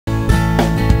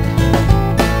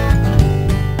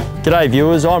G'day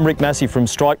viewers, I'm Rick Massie from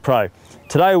Strike Pro.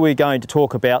 Today we're going to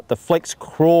talk about the Flex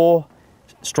Craw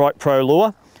Strike Pro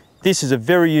lure. This is a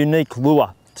very unique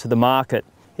lure to the market.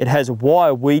 It has a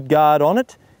wire weed guard on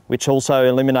it, which also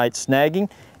eliminates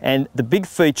snagging, and the big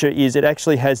feature is it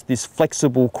actually has this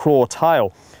flexible craw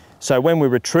tail. So when we're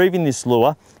retrieving this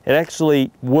lure, it actually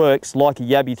works like a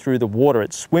yabby through the water.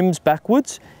 It swims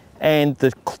backwards and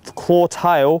the claw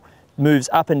tail moves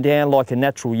up and down like a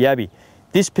natural yabby.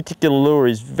 This particular lure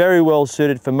is very well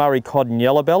suited for Murray cod and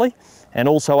yellowbelly, and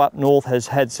also up north has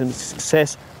had some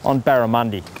success on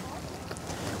barramundi.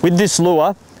 With this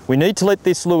lure, we need to let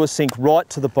this lure sink right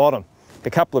to the bottom. A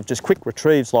couple of just quick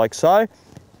retrieves like so,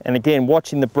 and again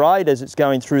watching the braid as it's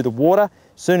going through the water.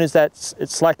 As soon as it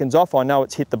slackens off, I know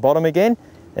it's hit the bottom again,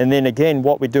 and then again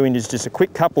what we're doing is just a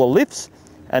quick couple of lifts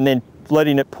and then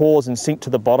letting it pause and sink to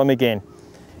the bottom again.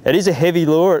 It is a heavy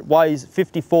lure, it weighs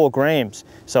 54 grams,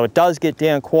 so it does get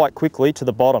down quite quickly to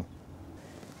the bottom.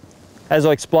 As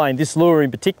I explained, this lure in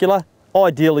particular,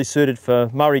 ideally suited for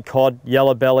Murray cod,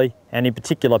 yellowbelly, and in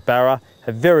particular barra,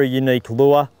 a very unique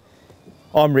lure.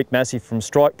 I'm Rick Massie from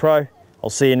Strike Pro.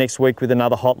 I'll see you next week with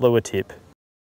another hot lure tip.